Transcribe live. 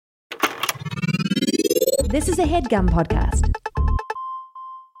This is a HeadGum podcast.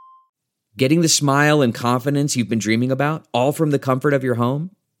 Getting the smile and confidence you've been dreaming about, all from the comfort of your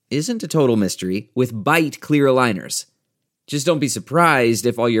home, isn't a total mystery with Bite Clear Aligners. Just don't be surprised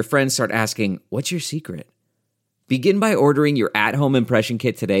if all your friends start asking, "What's your secret?" Begin by ordering your at-home impression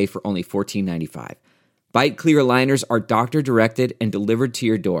kit today for only $14.95. Bite Clear Aligners are doctor-directed and delivered to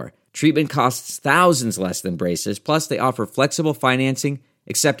your door. Treatment costs thousands less than braces, plus they offer flexible financing,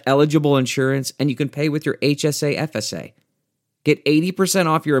 accept eligible insurance, and you can pay with your HSA FSA. Get 80%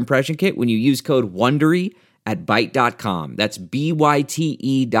 off your impression kit when you use code WONDERY at Byte.com. That's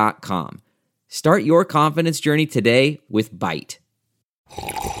BYTE.com. Start your confidence journey today with Byte.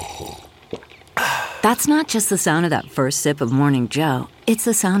 That's not just the sound of that first sip of Morning Joe. It's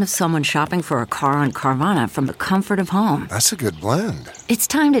the sound of someone shopping for a car on Carvana from the comfort of home. That's a good blend. It's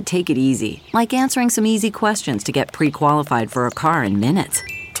time to take it easy, like answering some easy questions to get pre-qualified for a car in minutes.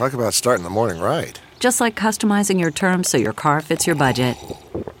 Talk about starting the morning right. Just like customizing your terms so your car fits your budget.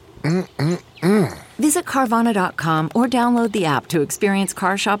 Visit Carvana.com or download the app to experience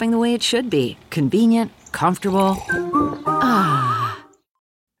car shopping the way it should be. Convenient, comfortable.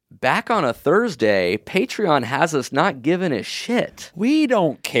 Back on a Thursday, Patreon has us not giving a shit. We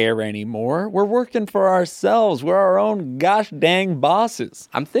don't care anymore. We're working for ourselves. We're our own gosh dang bosses.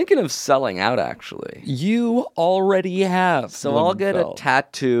 I'm thinking of selling out, actually. You already have. So I'll get a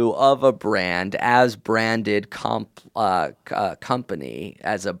tattoo of a brand as branded company, as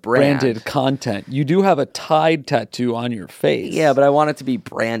a brand. Branded content. You do have a Tide tattoo on your face. Yeah, but I want it to be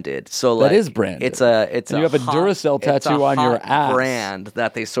branded. So like, that is branded. It's a you have a Duracell tattoo on your ass. Brand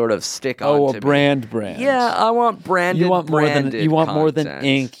that they sort of stick on. Oh, a brand. Yeah, I want branded. You want more than content.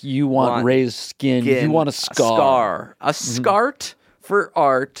 ink. You want raised skin. You want a scar. A scart for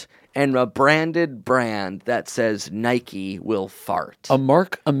art, and a branded brand that says Nike will fart. A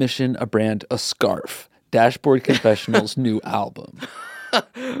mark, a mission, a brand, a scarf. Dashboard Confessional's new album.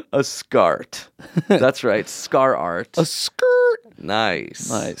 A scart. That's right. Scar art. A skirt. Nice.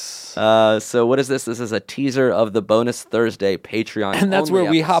 So what is this? This is a teaser of the bonus Thursday Patreon. And that's where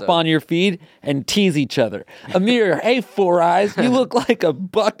we hop on your feed and tease each other. Amir, hey, Four Eyes, you look like a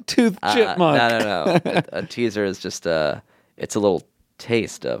buck-toothed chipmunk. No. A teaser is just it's a little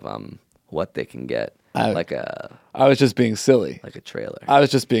taste of what they can get. I was just being silly. Like a trailer. I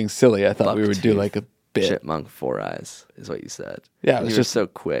was just being silly. I thought we would do like a bit. Chipmunk Four Eyes is what you said. Yeah, it was you just were so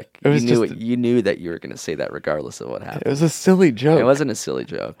quick. You knew that you were going to say that regardless of what happened. It was a silly joke. It wasn't a silly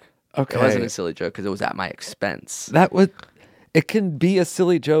joke. Okay, it wasn't a silly joke because it was at my expense. It can be a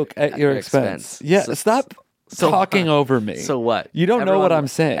silly joke at your expense. Yeah, stop talking over me. So what? You don't know what I'm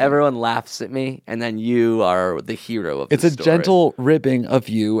saying. Everyone laughs at me, and then you are the hero of the story. It's a gentle ribbing of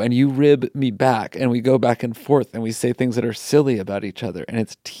you, and you rib me back, and we go back and forth, and we say things that are silly about each other, and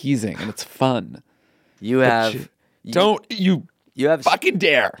it's teasing, and it's fun. Don't you fucking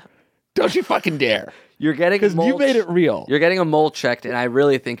dare. Don't you fucking dare. You're getting because you made it real. You're getting a mole checked, and I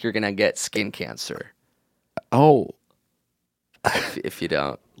really think you're going to get skin cancer. Oh. If you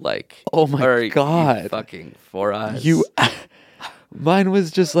don't, oh my God. You fucking Four Eyes. Mine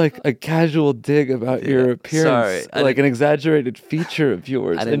was just like a casual dig about your appearance. Sorry. Like an exaggerated feature of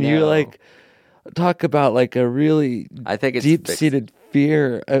yours. And you talk about like a really deep-seated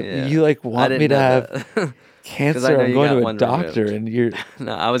fear. You want me to have cancer. I'm going to a doctor and you're...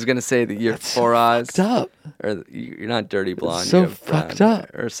 No, I was going to say that you're Four Eyes. Fucked up. Or you're not dirty blonde. So fucked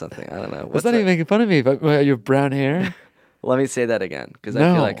up. Or something. I don't know. What's not even making fun of me about you have brown hair? Let me say that again, because I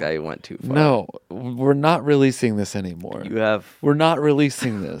feel like I went too far. No, we're not releasing this anymore. We're not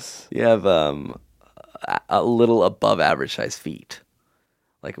releasing this. You have a little above average size feet.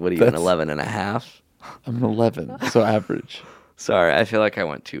 Like, what are you, an 11 and a half? I'm an 11, so average. Sorry, I feel like I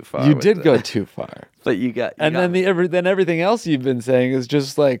went too far. You did go too far. But you got... then everything else you've been saying is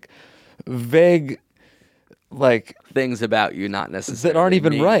just like vague... like things about you not necessarily that aren't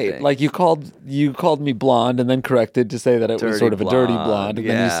even right. Things. Like you called me blonde and then corrected to say that it was sort of a dirty blonde, and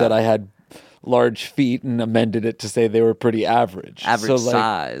then you said I had large feet and amended it to say they were pretty average.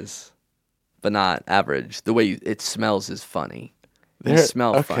 Size, but not average. The way it smells is funny. You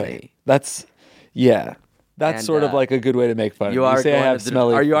smell funny. That's sort of like a good way to make fun of me. You say I have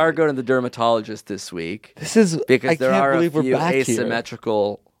smelly. You are going to the dermatologist this week. This is because there are a few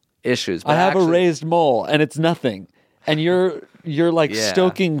asymmetrical issues. But I have a raised mole and it's nothing, and you're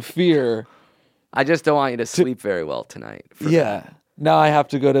stoking fear. I just don't want you to sleep very well tonight. Now I have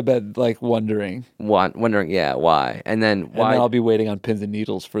to go to bed wondering why, and then why? And then I'll be waiting on pins and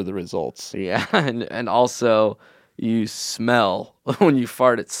needles for the results. Yeah, and also you smell when you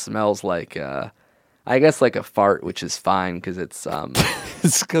fart. It smells like I guess like a fart, which is fine because it's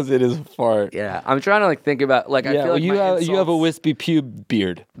It's because it is a fart. Yeah, I'm trying to like think about like I feel like you have a wispy pube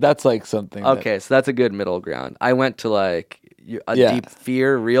beard. That's like something. Okay, so that's a good middle ground. I went to like deep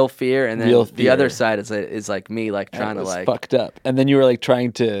fear, real fear, and then the other side is like me like trying to like fucked up, and then you were like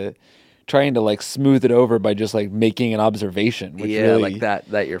trying to like smooth it over by just like making an observation. Which really, like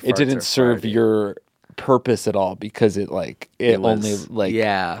that your farts it didn't serve your purpose at all because it only like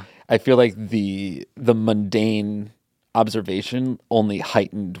I feel like the mundane observation only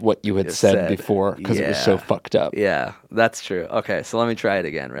heightened what you had said before because it was so fucked up. Yeah, that's true. Okay, so let me try it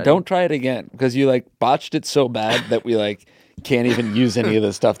again. Ready? Don't try it again because you like botched it so bad that we like can't even use any of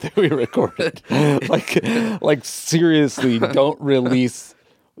the stuff that we recorded. like seriously, don't release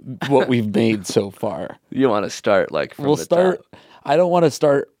what we've made so far. You want to start like from the top. I don't want to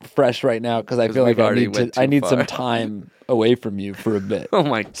start fresh right now because I feel like I need some time away from you for a bit. Oh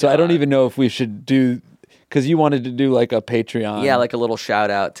my God. So I don't even know if we should do, because you wanted to do like a Patreon. Yeah, like a little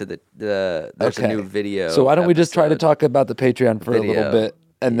shout out to there's a new video. So why don't we just try to talk about the Patreon for a little bit,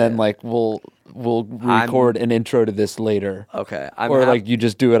 and then like we'll record an intro to this later. Okay. Like you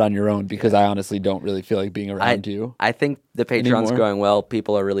just do it on your own because I honestly don't really feel like being around you. I think the Patreon's going well.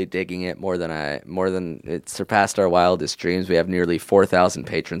 People are really digging it more than it surpassed our wildest dreams. We have nearly 4,000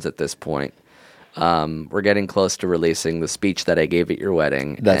 patrons at this point. We're getting close to releasing the speech that I gave at your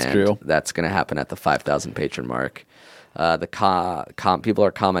wedding. That's true. That's going to happen at the 5,000 patron mark. People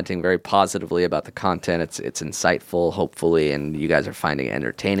are commenting very positively about the content. It's insightful, hopefully, and you guys are finding it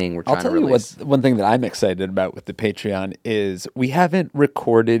entertaining. We're trying I'll tell to release. you one thing that I'm excited about with the Patreon is we haven't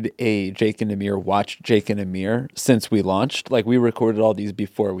recorded a Jake and Amir Watch Jake and Amir since we launched. Like we recorded all these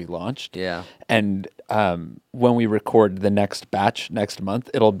before we launched. Yeah. And when we record the next batch next month,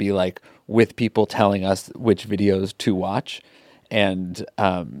 it'll be like with people telling us which videos to watch, and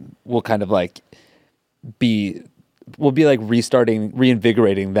we'll kind of like we'll be like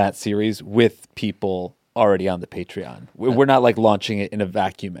reinvigorating that series with people already on the Patreon. We're not like launching it in a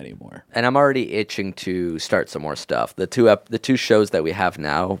vacuum anymore. And I'm already itching to start some more stuff. The two shows that we have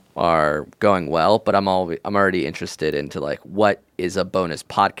now are going well, but I'm already interested into like what is a bonus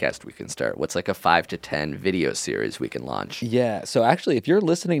podcast we can start. What's like a 5 to 10 video series we can launch? Yeah. So actually, if you're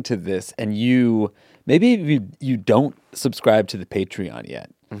listening to this and you don't subscribe to the Patreon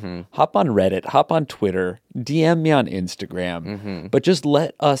yet, hop on Reddit, hop on Twitter, DM me on Instagram, but just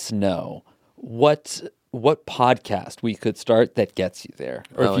let us know what podcast we could start that gets you there,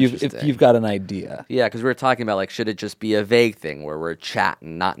 or if you've got an idea. Yeah, because we were talking about like, should it just be a vague thing where we're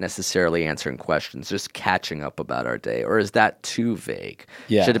chatting, not necessarily answering questions, just catching up about our day, or is that too vague?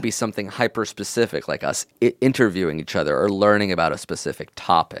 Yeah. Should it be something hyper specific, like us interviewing each other or learning about a specific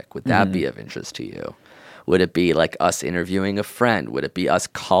topic? Would that be of interest to you? Would it be like us interviewing a friend? Would it be us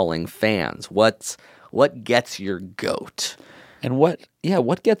calling fans? What gets your goat? And what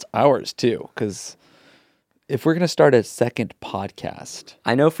gets ours too? Because if we're going to start a second podcast,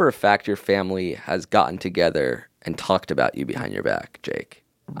 I know for a fact your family has gotten together and talked about you behind your back, Jake.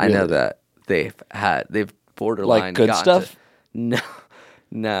 Really? I know that they've borderline like good stuff. No,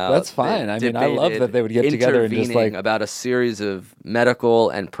 that's fine. I mean, I love that they would get together and just like about a series of medical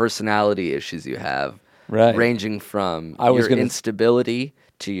and personality issues you have. Right. Ranging from your instability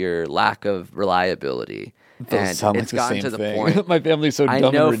to your lack of reliability. Those sound like the same thing. My family's so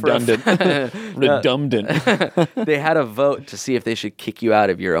dumb and redundant. Redundant. They had a vote to see if they should kick you out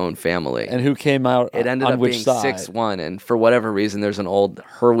of your own family. And who came out It ended on up which being side? 6-1. And for whatever reason, there's an old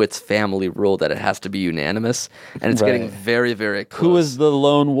Hurwitz family rule that it has to be unanimous. And it's getting very, very close. Who was the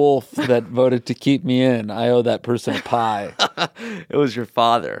lone wolf that voted to keep me in? I owe that person a pie. It was your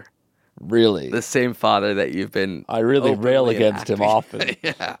father. Really? The same father that you've been I really rail against him often.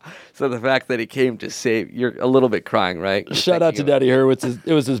 Yeah. So the fact that he came to save, you're a little bit crying, right? Shout out to Daddy Hurwitz.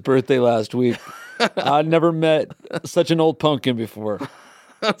 It was his birthday last week. I'd never met such an old pumpkin before.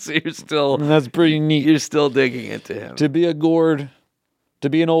 So you're still... And that's pretty neat. You're still digging into him. To be an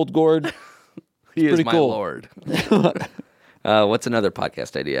old gourd, he is my cool. lord. What's another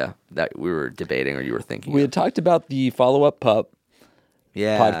podcast idea that we were debating or you were thinking We had talked about the Follow-Up Pup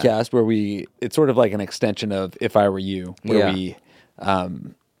podcast where it's sort of like an extension of If I Were You, where we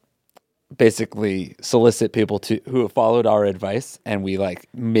basically solicit people who have followed our advice, and we like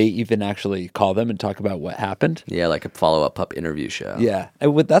may even actually call them and talk about what happened. Yeah, like a Follow-Up Pup interview show. Yeah.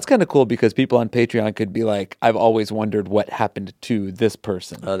 And that's kind of cool because people on Patreon could be like, I've always wondered what happened to this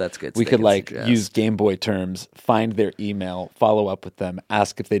person. Oh, that's good. We could like use Game Boy terms, find their email, follow up with them,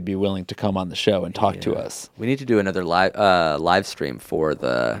 ask if they'd be willing to come on the show and talk to us. We need to do another live stream for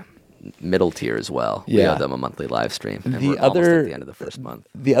the middle tier as well. We Yeah. owe them a monthly live stream. And The we're almost other- at the end of the first month.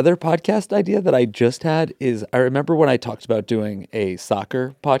 The other podcast idea that I just had is I remember when I talked about doing a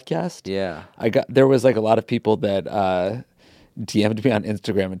soccer podcast. Yeah. There was like a lot of people that DM'd me on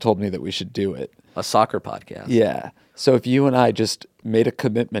Instagram and told me that we should do it. A soccer podcast. Yeah. So if you and I just made a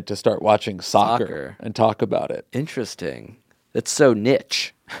commitment to start watching soccer and talk about it. Interesting. It's so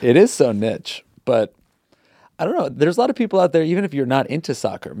niche. It is so niche, but I don't know. There's a lot of people out there, even if you're not into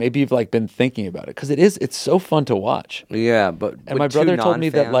soccer, maybe you've like been thinking about it because it's so fun to watch. Yeah, but And my brother told me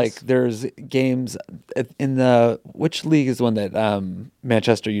that like there's games in which league is the one that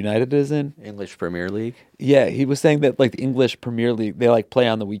Manchester United is in? English Premier League. Yeah, he was saying that like the English Premier League, they like play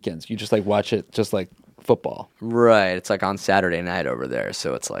on the weekends. You just like watch it just like football. Right. It's like on Saturday night over there,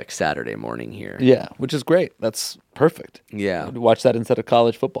 so it's like Saturday morning here. Yeah, which is great. That's perfect. Yeah. Watch that instead of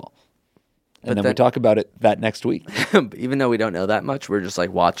college football. And then we talk about it that next week. Even though we don't know that much, we're just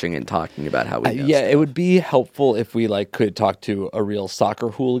like watching and talking about how we know Yeah, stuff. it would be helpful if we like could talk to a real soccer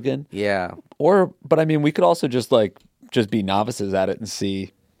hooligan. Yeah. But I mean, we could also just be novices at it and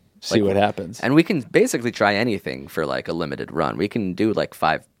see what happens. And we can basically try anything for like a limited run. We can do like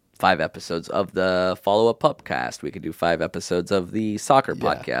five episodes of the follow-up Pupcast. We could do 5 episodes of the soccer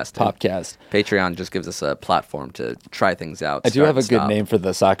podcast. Podcast. Patreon just gives us a platform to try things out. I do have a good name for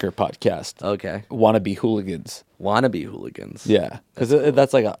the soccer podcast. Okay. Wannabe Hooligans. Wannabe Hooligans. Yeah, because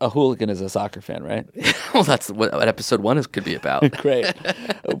that's like a hooligan is a soccer fan, right? Well, that's what episode 1 could be about. Great.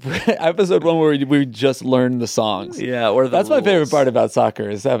 Episode 1 where we just learn the songs. Yeah, or that's my favorite part about soccer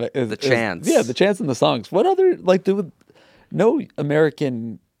is the chants. Yeah, the chants and the songs. What other no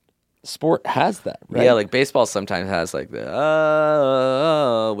American sport has that, right? Yeah, like baseball sometimes has like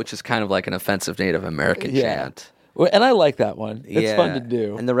the which is kind of like an offensive Native American chant. Well, and I like that one. It's fun to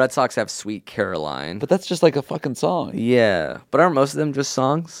do. And the Red Sox have Sweet Caroline. But that's just like a fucking song. Yeah. But aren't most of them just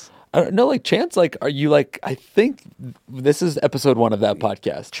songs? I don't know, like chants, like, are you like, I think this is episode 1 of that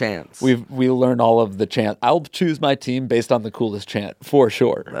podcast. Chants. We learned all of the chants. I'll choose my team based on the coolest chant, for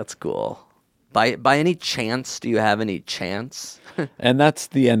sure. That's cool. By any chance, do you have any chance? And that's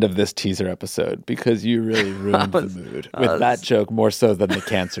the end of this teaser episode because you really ruined the mood with that joke more so than the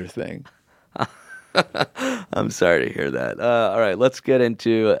cancer thing. I'm sorry to hear that. All right, let's get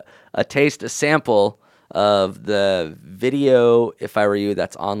into a sample of the video, If I Were You,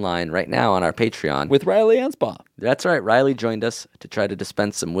 that's online right now on our Patreon. With Reilly Anspaugh. That's right. Reilly joined us to try to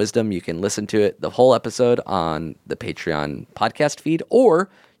dispense some wisdom. You can listen to it, the whole episode, on the Patreon podcast feed, or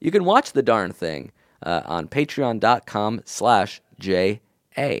you can watch the darn thing on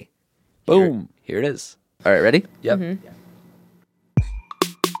patreon.com/JA. Boom. Here it is. All right, ready? Yep.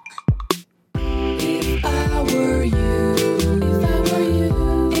 If I were you, if I were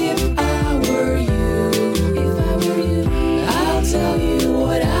you, if I were you, if I were you, I'll tell you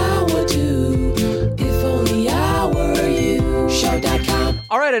what I would do if only I were you. Show.com.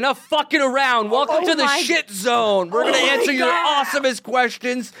 All right, enough fucking around. Welcome to the shit zone. We're going to answer your awesomest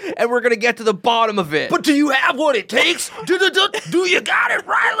questions, and we're going to get to the bottom of it. But do you have what it takes? Do you got it,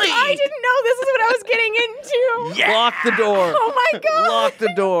 Reilly? I didn't know this is what I was getting into. Yeah. Lock the door. Oh my God. Lock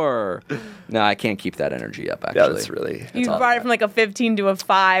the door. No, I can't keep that energy up, actually. Yeah, that's really... You brought it from like a 15 to a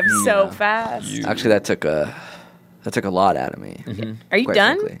 5 so fast. Actually, that took a lot out of me. Mm-hmm. Are you quite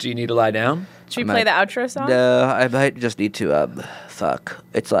done? frankly. Do you need to lie down? Should we play the outro song? No, I might just need to, fuck.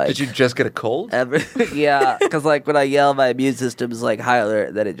 It's like... Did you just get a cold? Yeah, because like when I yell, my immune system is like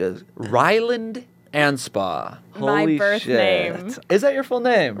higher than it just... Ryland Anspaugh. My Holy birth shit. name. Is that your full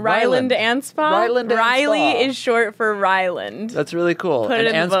name? Ryland Anspaugh? Ryland Anspaugh. Riley is short for Ryland. That's really cool. Put it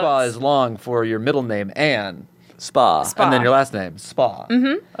and in the Anspaugh books. is long for your middle name, Anne. Spa. And then your last name, Spa.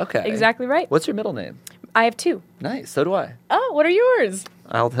 Mm-hmm. Okay. Exactly right. What's your middle name? I have 2. Nice. So do I. Oh, what are yours?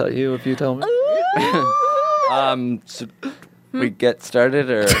 I'll tell you if you tell me. So we get started,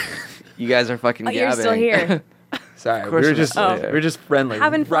 or you guys are fucking gabbing? You're still here. Sorry, course we're we're just still here. we're just friendly.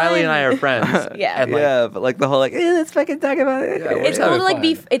 Having Reilly and fun. I are friends. Yeah. And, like, Yeah, but like the whole like, let's fucking talk about it. Yeah, we're It's cool having to like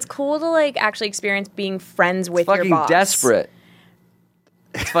fun. it's cool to like actually experience being friends with your fucking boss. desperate.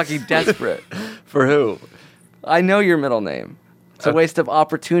 It's fucking desperate. For who? I know your middle name. It's a waste of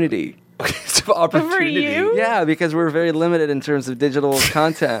opportunity. It's an opportunity. you? Yeah, because we're very limited in terms of digital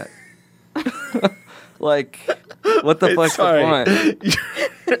content. Like, what the fuck's sorry. the point?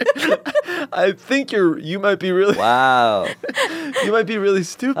 I think you might be really Wow. you might be really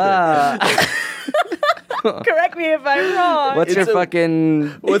stupid. Correct me if I'm wrong. What's your It's a- fucking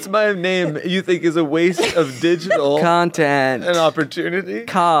What's my name? You think is a waste of digital content and opportunity?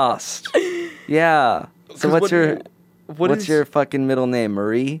 cost? Yeah. So 'Cause what's your what what's is- your fucking middle name?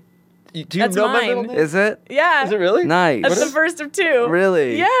 Marie? Do you That's know my mine. middle name? Is it? Yeah. Is it really? Nice. That's the first of two.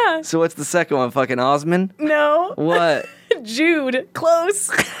 Really? Yeah. So what's the second one? Fucking Osmond? No. What? Jude.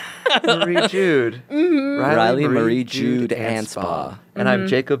 Close. Marie Jude. Riley Marie Jude Anspaugh. And I'm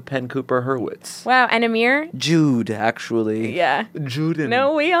Jacob Penn Cooper Hurwitz. Wow. And Amir? Jude, actually. Yeah. Jude.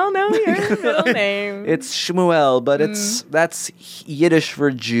 No, we all know your middle name. It's Shmuel, but that's Yiddish for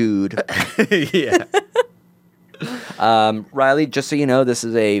Jude. Yeah. Riley, just so you know, this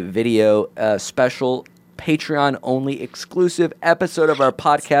is a video special, Patreon-only exclusive episode of our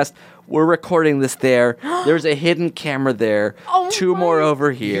podcast. We're recording this there. There's a hidden camera there. Oh Two more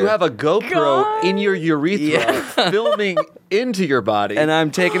over here. You have a GoPro in your urethra filming into your body. And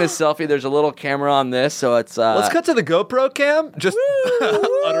I'm taking a selfie. There's a little camera on this, so it's... Let's cut to the GoPro cam. Just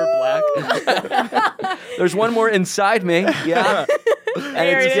utter black. There's one more inside me. Yeah. And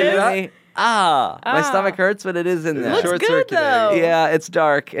There it's it is. giving me... my stomach hurts, but it is in there. Looks Short good, circuiting. though. Yeah, it's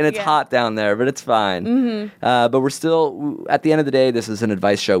dark and it's Yeah. hot down there, but it's fine. But we're still, at the end of the day, this is an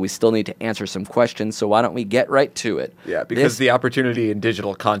advice show. We still need to answer some questions, so why don't we get right to it? Yeah, because the opportunity in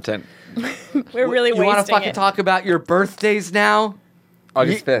digital content. We're really You want to wasting fucking it. talk about your birthdays now?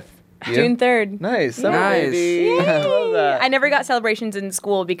 August 5th. June 3rd. Nice. Nice. Baby. I love that. I never got celebrations in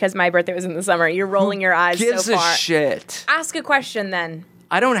school because my birthday was in the summer. You're rolling your eyes Gives so a far. shit. Ask a question then.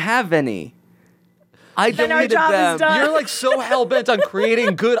 I don't have any. I Then our deleted job is them. done. You're like so hell-bent on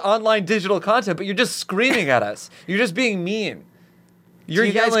creating good online digital content, but you're just screaming at us. You're just being mean. You're Do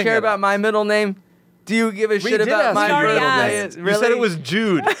you guys yelling care at about us. my middle name? Do you give a shit did about ask my you already middle asked. name? You said it was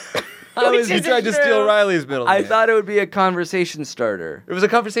Jude. Which You is tried to true. steal Riley's middle name. I thought it would be a conversation starter. it was a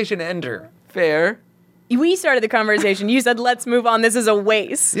conversation ender. Fair. We started the conversation. You said, let's move on. This is a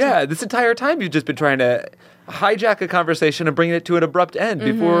waste. Yeah, this entire time you've just been trying to hijack a conversation and bring it to an abrupt end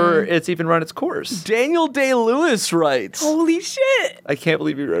before it's even run its course. Daniel Day-Lewis writes, Holy shit. I can't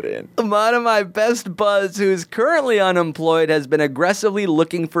believe you wrote it in. one of my best buds who is currently unemployed has been aggressively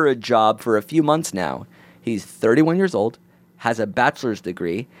looking for a job for a few months now. He's 31 years old, has a bachelor's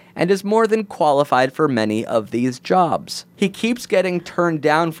degree, and is more than qualified for many of these jobs. He keeps getting turned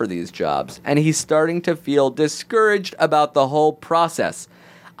down for these jobs, and he's starting to feel discouraged about the whole process.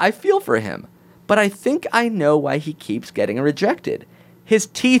 I feel for him, but I think I know why he keeps getting rejected. His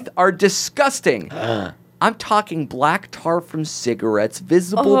teeth are disgusting. I'm talking black tar from cigarettes,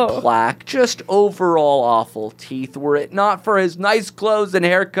 visible plaque, just overall awful teeth. Were it not for his nice clothes and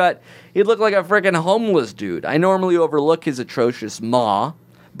haircut, he'd look like a freaking homeless dude. I normally overlook his atrocious maw,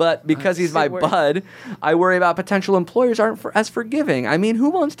 but because he's my bud, I worry about potential employers aren't as forgiving. I mean, who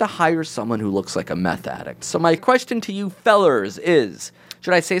wants to hire someone who looks like a meth addict? So my question to you fellers is,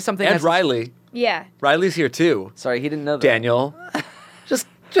 should I say something? And as Riley. Yeah. Riley's here too. Sorry, he didn't know that. Daniel.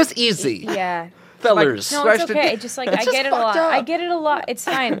 just easy. Yeah. Fellers. No, it's okay. Just like, I get it a lot. I get it a lot. It's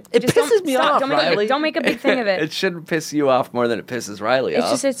fine. It Just pisses me off, Don't make, Riley. don't make a big thing of it. It shouldn't piss you off more than it pisses Riley It's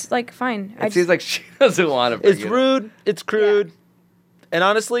off. just, it's like, fine. It seems like she doesn't want to bring It's it up. rude. It's crude. And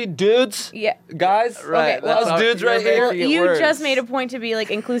honestly, dudes, Yeah. guys, Right, Okay, well, us dudes right you're here. making it You worse. just made a point to be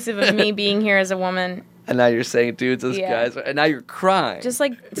like inclusive of me being here as a woman. And now you're saying dudes as Yeah. guys, and now you're crying. Just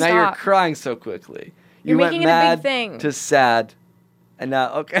like, now you're stop. crying so quickly. You're You went making it a big mad thing. to sad, and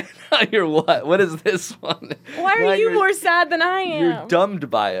now okay, now you're what? What is this one? Why Now are you you're- more sad than I You're am? dumbed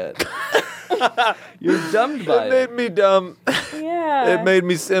by it. You're dumbed by It it. made me dumb. Yeah. It made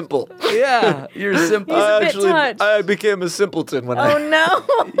me simple. Yeah, you're simple. He's a bit touched. I became a simpleton when Oh no.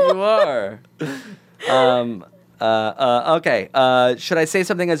 You are. Okay. Should I say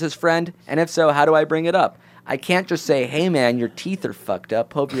something as his friend? And if so, how do I bring it up? I can't just say, "Hey, man, your teeth are fucked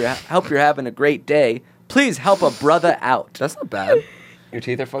up. Hope you're having a great day. Please help a brother out." That's not bad. Your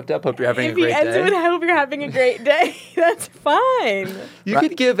teeth are fucked up. Hope you're having If a he great ends day. with "I hope you're having a great day," that's fine. You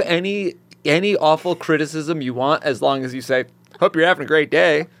could give any awful criticism you want as long as you say, "Hope you're having a great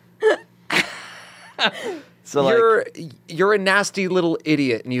day." So You're a nasty little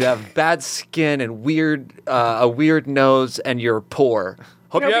idiot, and you have bad skin and a weird nose, and you're poor.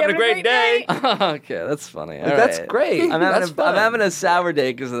 Hope you're having a great day. okay, that's funny. All That's right. great. I'm having a sour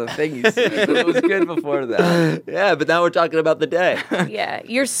day because of the thing you said. But it was good before that. Yeah, but now we're talking about the day. Yeah,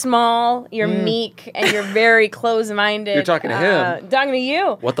 you're small, you're meek, and you're very close-minded. You're talking to him. Talking to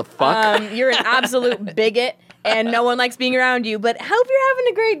you. What the fuck? You're an absolute bigot, and no one likes being around you. But hope you're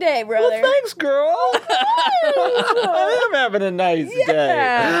having a great day, brother. Thanks, girl. I am having a nice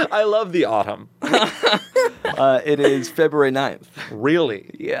day. I love the autumn. It is February 9th. Really?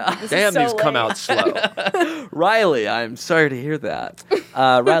 Yeah. Damn, so these come late. out slow. Riley, I'm sorry to hear that.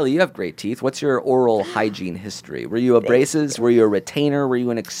 Riley, you have great teeth. What's your oral hygiene history? Were you a braces? Were you a retainer? Were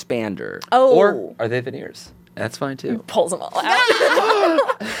you an expander? Oh. Or are they veneers? That's fine too. Pulls them all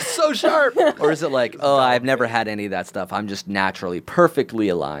out. So so sharp. Or is it like, oh, I've never had any of that stuff. I'm just naturally perfectly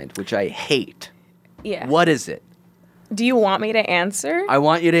aligned, which I hate. Yeah. What is it? Do you want me to answer? I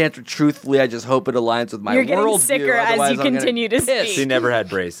want you to answer truthfully. I just hope it aligns with my worldview. You're getting sicker as you continue to speak. She never had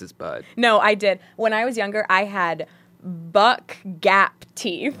braces, bud. No, I did. When I was younger, I had buck gap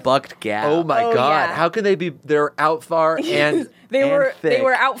teeth. Bucked gap. Oh my Oh, God! yeah. How can they be? They're out far and They were thick.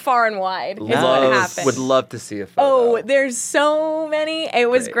 out far and wide. Is what love, happened. would love to see a photo. Oh, there's so many. It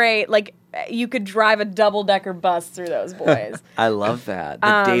was great. Like you could drive a double-decker bus through those boys. I love that.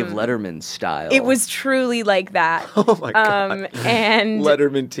 The Dave Letterman style. It was truly like that. Oh my God! And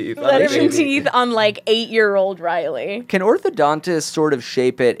Letterman teeth. Letterman teeth on like 8-year-old Reilly. Can orthodontists sort of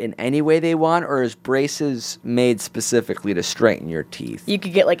shape it in any way they want, or is braces made specifically to straighten your teeth? You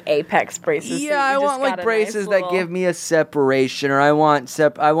could get like apex braces. Yeah, I want like braces that give me a separation, or I want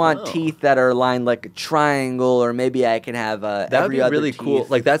teeth that are lined like a triangle, or maybe I can have That would every be other really teeth. cool.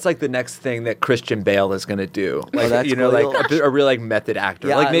 Like that's like the next thing that Christian Bale is gonna do. Like that's you know, cool. like a real like method actor.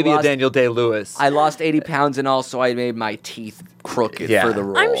 Yeah, like I maybe lost- a Daniel Day-Lewis. I lost 80 pounds, and also I made my teeth crooked Yeah. for the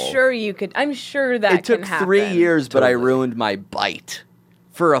role. I'm sure you could. I'm sure that It took can happen. 3 years, but I Totally. ruined my bite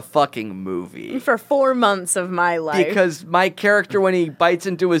for a fucking movie. For 4 months of my life. Because my character, when he bites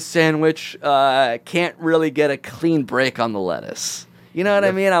into his sandwich, can't really get a clean break on the lettuce. You know what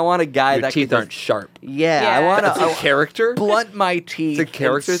I mean? I want a guy Your that teeth can aren't sharp. Yeah, Yeah. I want That's a character. blunt my teeth. It's a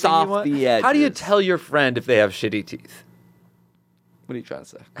character and thing you soft want. the edges. How do you tell your friend if they have shitty teeth? What are you trying to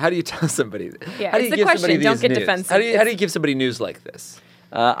say? How do you tell somebody? Yeah, how do it's you the give question. somebody Don't these get news? defensive. How do you It's- give somebody news like this?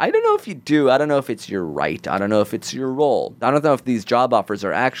 I don't know if you do. I don't know if it's your right. I don't know if it's your role. I don't know if these job offers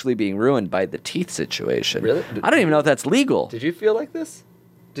are actually being ruined by the teeth situation. Really? I don't even know if that's legal. Did you feel like this?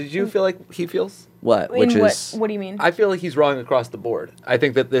 Did you feel like he feels? What? In Which what, is what do you mean? I feel like he's wrong across the board. I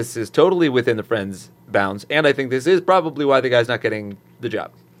think that this is totally within the friend's bounds, and I think this is probably why the guy's not getting the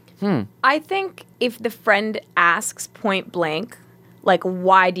job. I think if the friend asks point blank, like,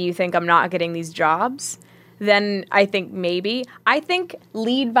 why do you think I'm not getting these jobs? Then I think maybe. I think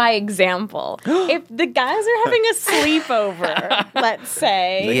lead by example. If the guys are having a sleepover, let's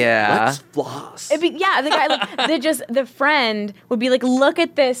say. yeah. Let's floss. The guy, like, the friend would be like, look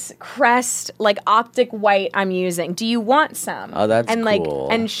at this Crest, like, optic white I'm using. Do you want some? Oh, that's and, like, cool.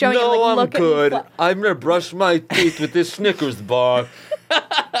 and showing him, like, look at me. I'm gonna brush my teeth with this Snickers bar.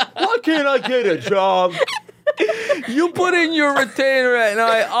 Why can't I get a job? You put in your retainer and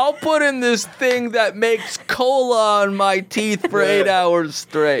I'll put in this thing that makes cola on my teeth for 8 hours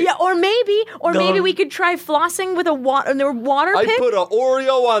straight. Yeah, or maybe we could try flossing with a water I pick. put an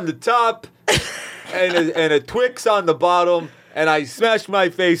Oreo on the top and a Twix on the bottom, and I smash my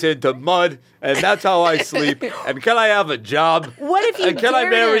face into mud, and that's how I sleep. And can I have a job? What if you And can I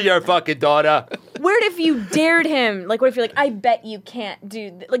dared marry him? your fucking daughter? What if you dared him? Like, what if you're like, I bet you can't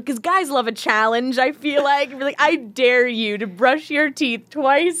do like, because guys love a challenge. I feel like you're like, I dare you to brush your teeth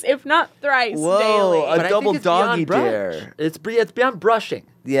twice, if not thrice, Whoa, daily. a But I think double it's beyond doggy brush. dare. It's beyond brushing.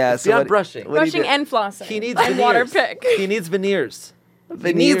 Yeah, It's so beyond what- brushing. what do you Brushing do? and flossing. He needs and veneers. water pick. He needs veneers. He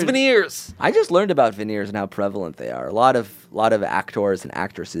Veneers. needs veneers. I just learned about veneers and how prevalent they are. A lot of actors and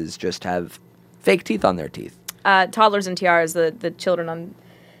actresses just have fake teeth on their teeth. Toddlers and tiaras, the children on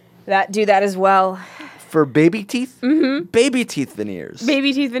that do that as well. For baby teeth? Mm-hmm. Baby teeth veneers.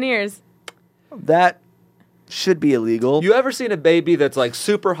 Baby teeth veneers. That should be illegal. You ever seen a baby that's like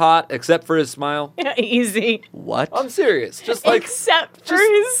super hot except for his smile? Easy. What? I'm serious. Just like Except for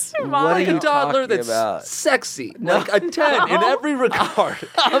his smile. What are like you a toddler talking that's about? sexy, like a 10 in every regard.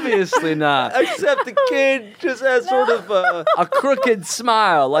 Obviously not. Except the kid just has sort of A crooked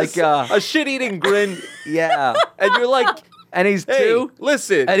smile, like a shit-eating grin, yeah. and you're like, And he's "Hey, two.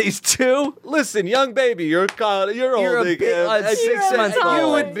 listen, And he's two. listen, young baby, you're You're a holding big- him, and 6 months you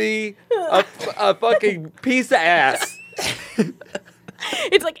old. would be a fucking piece of ass."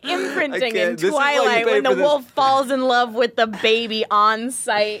 It's like imprinting in can't- this is why you Twilight pay when the for this. wolf falls in love with the baby on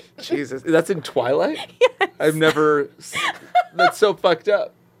sight. Jesus, that's in Twilight. I've never. That's so fucked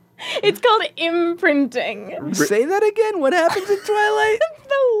up. It's called imprinting. Say that again. What happens in Twilight?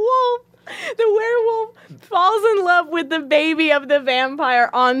 The werewolf falls in love with the baby of the vampire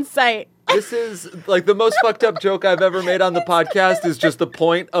on sight. This is like the most fucked up joke I've ever made on the podcast. Is just the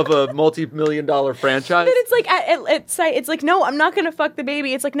point of a multi-million-dollar franchise. But it's like at sight, it's like, no, I'm not gonna fuck the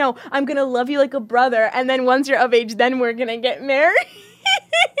baby. It's like, no, I'm gonna love you like a brother, and then once you're of age, then we're gonna get married.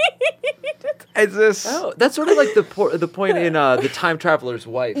 Is this? Oh, that's sort of like the point in the Time Traveler's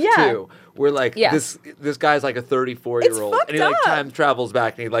Wife Yeah. too, where like Yeah. this guy's like a 34-year-old, fucked and he like up. time travels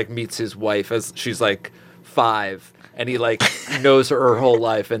back and he like meets his wife as she's like 5 and he like knows her whole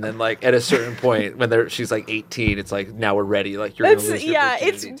life, and then like at a certain point when she's like 18, it's like now we're ready. Like you're gonna lose your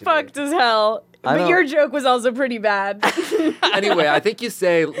it's virginity fucked as hell. But your joke was also pretty bad. Anyway, I think you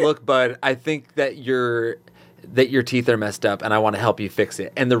say, look, bud, I think that your teeth are messed up and I want to help you fix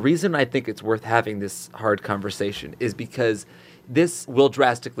it. And the reason I think it's worth having this hard conversation is because this will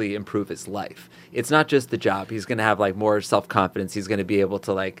drastically improve his life. It's not just the job. He's going to have like more self-confidence. He's going to be able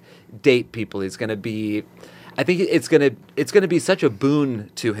to like date people. He's going to be, I think it's going to be such a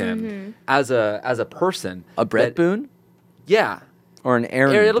boon to him as a person. A Brett boon? Yeah. Or an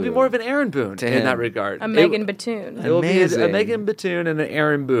Aaron It'll boon. be more of an Aaron boon in that regard. A Megan Batoon. It will be a Megan Batoon and an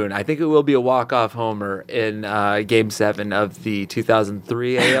Aaron Boone. I think it will be a walk-off homer in Game 7 of the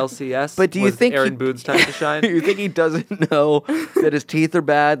 2003 ALCS. But do you think Aaron Boone's time to shine? You think he doesn't know that his teeth are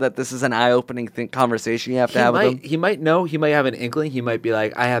bad, that this is an eye-opening conversation you have to have with him? He might know. He might have an inkling. He might be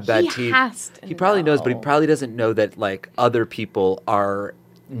like, I have bad teeth. He probably knows, but he probably doesn't know that like other people are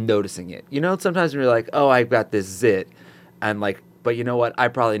noticing it. You know, sometimes when you're like, oh, I've got this zit, and like, but you know what? I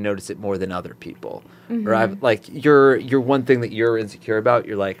probably notice it more than other people. Or I've like you're one thing that you're insecure about.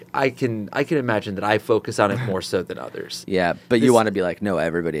 You're like, I can imagine that I focus on it more so than others. Yeah, but you want to be like, no,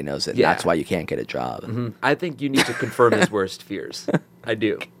 everybody knows it. Yeah. That's why you can't get a job. I think you need to confirm his worst fears. I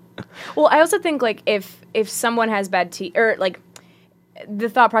do. Well, I also think like if someone has bad teeth, or like the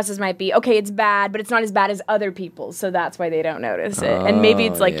thought process might be, okay, it's bad, but it's not as bad as other people's, so that's why they don't notice it. And maybe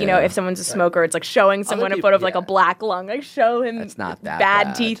it's like, you know, if someone's a smoker, it's like showing someone a photo of like a black lung, like show him It's not that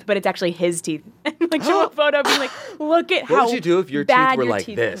bad teeth, but it's actually his teeth. And like show a photo being like, look at how What would you do if your bad teeth were your like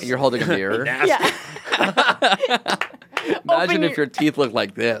teeth this? are. You're holding a mirror. Yeah. Imagine if your teeth look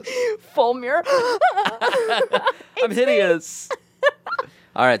like this. Full mirror. I'm hideous.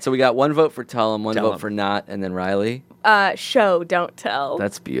 All right, so we got one vote for tell him, one Tell vote him. for not, and then Reilly. Show, don't tell.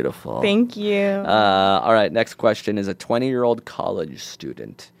 That's beautiful. Thank you. All right, next question is a 20-year-old college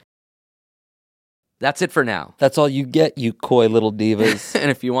student. That's it for now. That's all you get, you coy little divas. And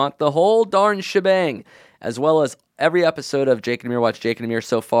if you want the whole darn shebang, as well as every episode of Jake and Amir Watch Jake and Amir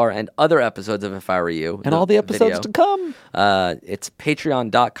so far, and other episodes of If I Were You. And all the episodes to come. It's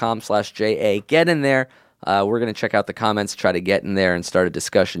patreon.com/JA. Get in there. We're going to check out the comments, try to get in there and start a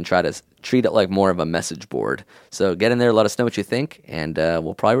discussion, try to treat it like more of a message board. So get in there, let us know what you think, and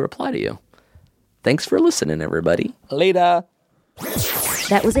we'll probably reply to you. Thanks for listening, everybody. Later.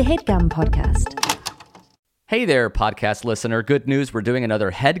 That was a HeadGum podcast. Hey there, podcast listener. Good news. We're doing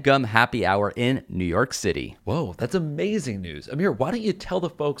another HeadGum Happy Hour in New York City. Whoa, that's amazing news. Amir, why don't you tell the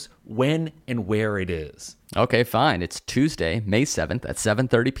folks when and where it is? Okay, fine. It's Tuesday, May 7th at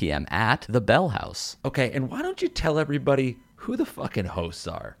 7:30 p.m. at the Bell House. Okay, and why don't you tell everybody who the fucking hosts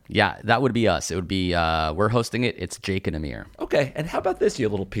are? Yeah, that would be us. It would be, we're hosting it. It's Jake and Amir. Okay, and how about this, you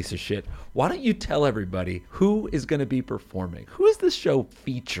little piece of shit? Why don't you tell everybody who is going to be performing? Who is this show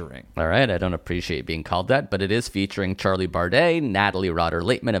featuring? All right, I don't appreciate being called that, but it is featuring Charlie Bardet, Natalie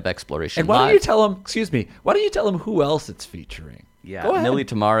Rotter-Lateman of Exploration And why Live. don't you tell them, why don't you tell them who else it's featuring? Yeah, Go ahead. Millie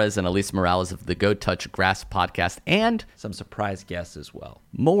Tamares and Elise Morales of the Go Touch Grass podcast, and Some surprise guests as well.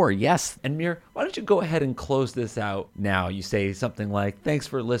 more, yes. And Mir, why don't you go ahead and close this out now? You say something like, thanks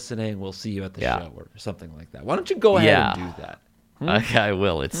for listening, we'll see you at the show, or something like that. Why don't you go ahead and do that? Okay, I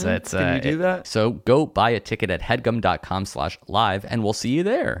will. It's Can you do that? So go buy a ticket at headgum.com/live, and we'll see you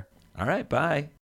there. All right, bye.